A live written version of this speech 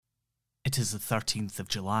is the 13th of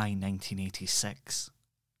July 1986.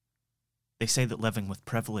 They say that living with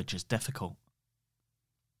privilege is difficult.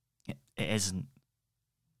 It isn't.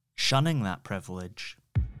 Shunning that privilege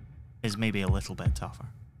is maybe a little bit tougher.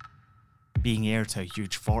 Being heir to a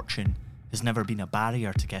huge fortune has never been a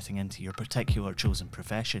barrier to getting into your particular chosen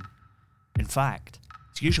profession. In fact,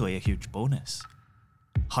 it's usually a huge bonus.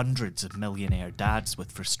 Hundreds of millionaire dads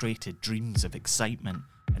with frustrated dreams of excitement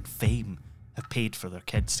and fame have paid for their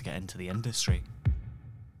kids to get into the industry.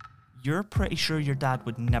 You're pretty sure your dad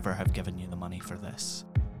would never have given you the money for this.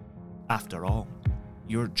 After all,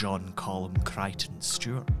 you're John Colum Crichton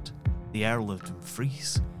Stuart, the Earl of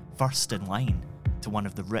Dumfries, first in line to one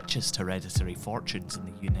of the richest hereditary fortunes in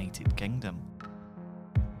the United Kingdom.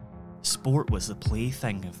 Sport was the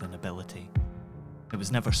plaything of the nobility. It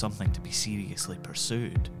was never something to be seriously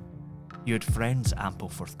pursued. You had friends at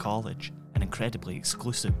Ampleforth College, an incredibly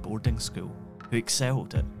exclusive boarding school, who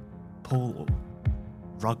excelled at polo,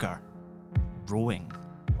 rugger, rowing,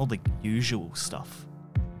 all the usual stuff.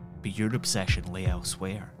 But your obsession lay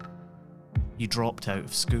elsewhere. You dropped out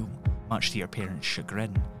of school, much to your parents'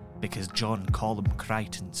 chagrin, because John Colum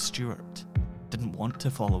Crichton Stuart didn't want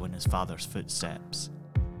to follow in his father's footsteps.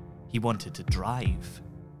 He wanted to drive.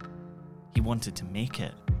 He wanted to make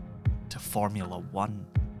it to Formula One.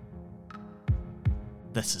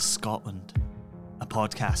 This is Scotland, a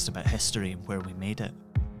podcast about history and where we made it.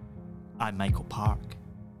 I'm Michael Park.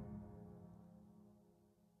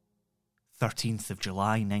 13th of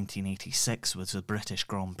July 1986 was the British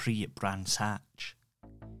Grand Prix at Brands Hatch.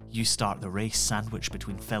 You start the race sandwiched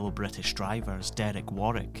between fellow British drivers Derek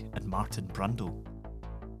Warwick and Martin Brundle.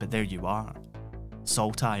 But there you are,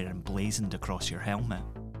 saltire emblazoned across your helmet,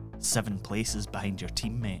 7 places behind your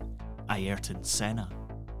teammate, Ayrton Senna.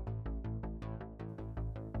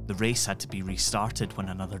 The race had to be restarted when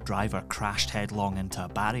another driver crashed headlong into a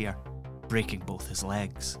barrier, breaking both his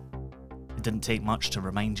legs. It didn't take much to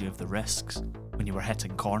remind you of the risks when you were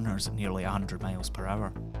hitting corners at nearly 100 miles per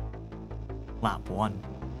hour. Lap 1.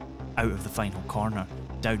 Out of the final corner,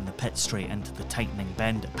 down the pit straight into the tightening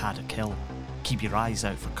bend at Paddock Hill. Keep your eyes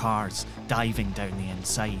out for cars, diving down the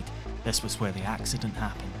inside. This was where the accident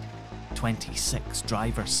happened. 26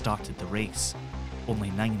 drivers started the race.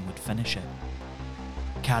 Only 9 would finish it.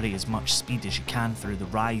 Carry as much speed as you can through the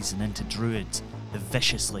rise and into Druids, the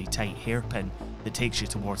viciously tight hairpin that takes you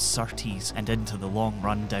towards Surtees and into the long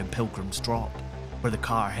run down Pilgrim's Drop, where the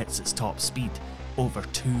car hits its top speed, over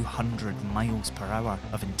 200 miles per hour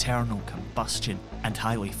of internal combustion and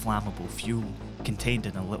highly flammable fuel contained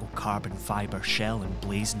in a little carbon fibre shell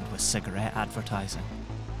emblazoned with cigarette advertising.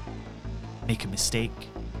 Make a mistake,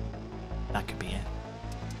 that could be it.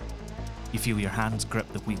 You feel your hands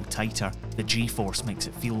grip the wheel tighter, the G-force makes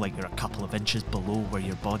it feel like you're a couple of inches below where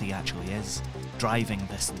your body actually is. Driving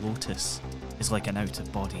this Lotus is like an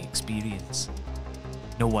out-of-body experience.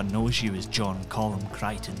 No one knows you as John Colum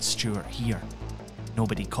Crichton Stuart here.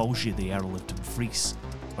 Nobody calls you the Earl of Dumfries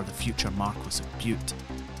or the future Marquess of Bute.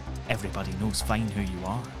 Everybody knows fine who you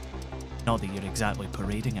are. Not that you're exactly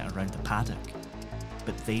parading it around the paddock,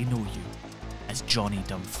 but they know you as Johnny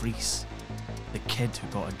Dumfries, the kid who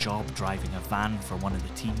got a job driving a van for one of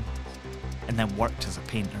the teams, and then worked as a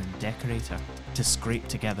painter and decorator to scrape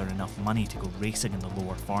together enough money to go racing in the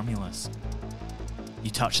lower formulas. You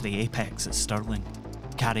touch the apex at Stirling.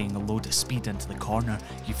 Carrying a load of speed into the corner,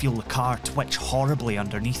 you feel the car twitch horribly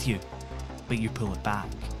underneath you, but you pull it back.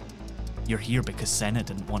 You're here because Senna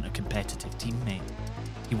didn't want a competitive teammate.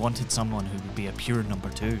 He wanted someone who would be a pure number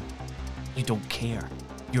 2. You don't care.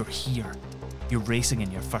 You're here. You're racing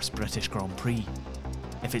in your first British Grand Prix.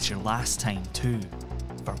 If it's your last time too,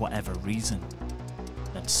 for whatever reason,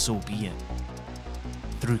 then so be it.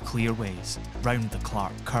 Through clearways, round the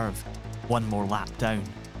Clark Curve, 1 more lap down,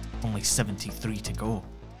 only 73 to go.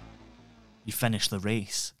 You finish the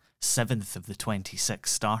race, 7th of the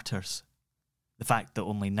 26 starters. The fact that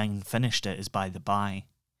only 9 finished it is by the by.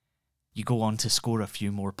 You go on to score a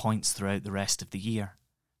few more points throughout the rest of the year,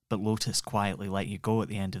 but Lotus quietly let you go at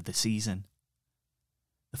the end of the season.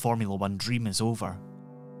 The Formula One dream is over.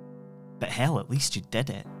 But hell, at least you did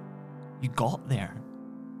it. You got there.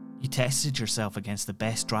 You tested yourself against the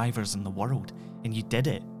best drivers in the world, and you did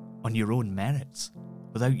it on your own merits,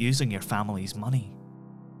 without using your family's money.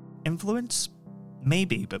 Influence?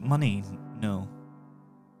 Maybe, but money, no.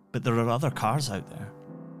 But there are other cars out there.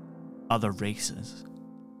 Other races.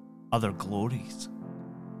 Other glories.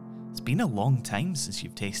 It's been a long time since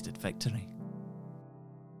you've tasted victory.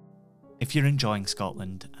 If you're enjoying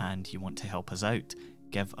Scotland and you want to help us out,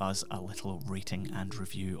 give us a little rating and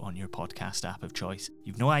review on your podcast app of choice.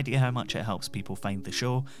 You've no idea how much it helps people find the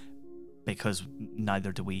show, because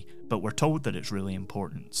neither do we, but we're told that it's really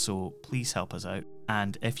important, so please help us out.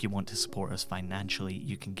 And if you want to support us financially,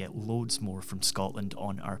 you can get loads more from Scotland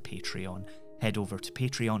on our Patreon. Head over to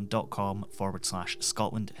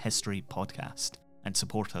patreon.com/Scotland History Podcast and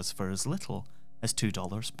support us for as little as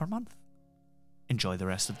 $2 per month. Enjoy the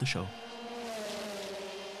rest of the show.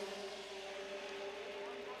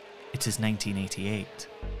 It is 1988.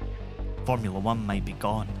 Formula One might be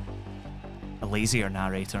gone. A lazier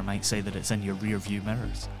narrator might say that it's in your rear view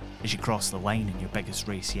mirrors as you cross the line in your biggest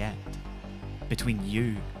race yet. Between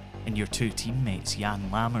you and your two teammates, Jan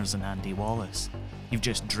Lammers and Andy Wallace, you've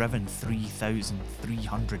just driven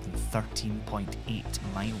 3,313.8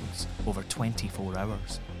 miles over 24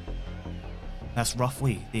 hours. That's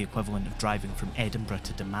roughly the equivalent of driving from Edinburgh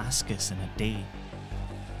to Damascus in a day.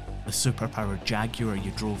 The superpowered Jaguar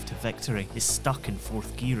you drove to victory is stuck in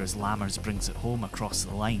fourth gear as Lammers brings it home across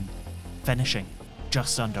the line, finishing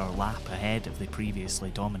just under a lap ahead of the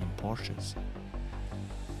previously dominant Porsches.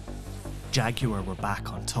 Jaguar were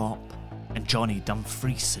back on top, and Johnny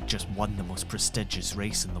Dumfries had just won the most prestigious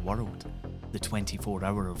race in the world, the 24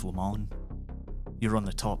 Hour of Le Mans. You're on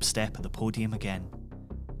the top step of the podium again,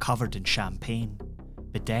 covered in champagne,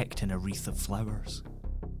 bedecked in a wreath of flowers.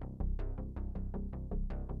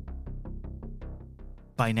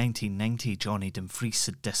 By 1990, Johnny Dumfries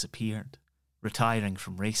had disappeared, retiring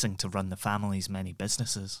from racing to run the family's many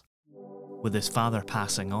businesses. With his father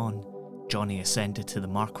passing on, Johnny ascended to the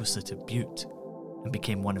Marquisate of Bute and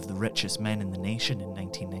became one of the richest men in the nation in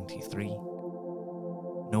 1993.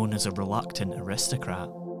 Known as a reluctant aristocrat,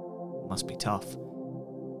 must be tough,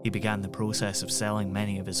 he began the process of selling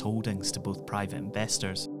many of his holdings to both private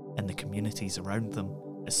investors and the communities around them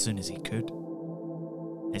as soon as he could.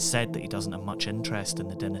 It's said that he doesn't have much interest in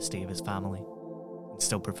the dynasty of his family, and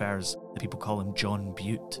still prefers that people call him John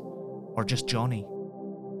Bute, or just Johnny.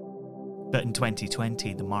 But in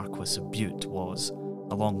 2020, the Marquis of Bute was,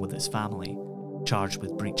 along with his family, charged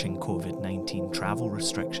with breaching COVID-19 travel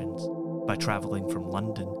restrictions by travelling from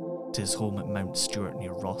London to his home at Mount Stewart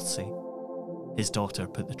near Rothesay. His daughter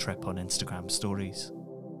put the trip on Instagram stories.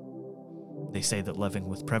 They say that living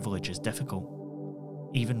with privilege is difficult,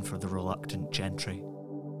 even for the reluctant gentry.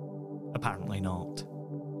 Apparently not.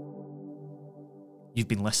 You've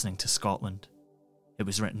been listening to Scotland. It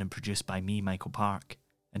was written and produced by me, Michael Park,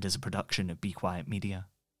 and is a production of Be Quiet Media.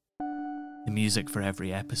 The music for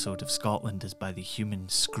every episode of Scotland is by the human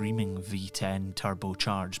screaming V10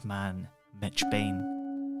 turbocharged man, Mitch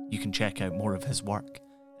Bain. You can check out more of his work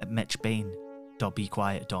at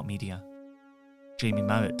mitchbain.bequiet.media. Jamie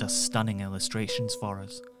Mowat does stunning illustrations for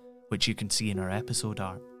us, which you can see in our episode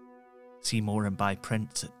art. See more and buy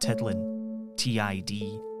prints at Tidlin,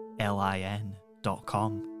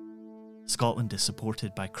 tidlin.com. Scotland is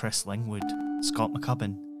supported by Chris Lingwood, Scott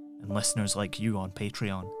McCubbin, and listeners like you on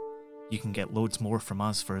Patreon. You can get loads more from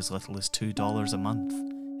us for as little as $2 a month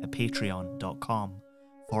at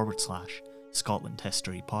patreon.com/Scotland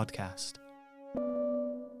History Podcast.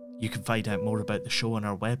 You can find out more about the show on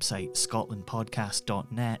our website,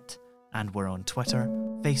 scotlandpodcast.net, and we're on Twitter,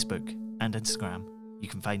 Facebook, and Instagram. You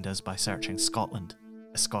can find us by searching Scotland,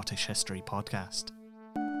 a Scottish History Podcast.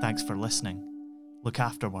 Thanks for listening. Look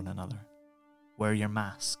after one another. Wear your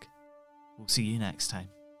mask. We'll see you next time.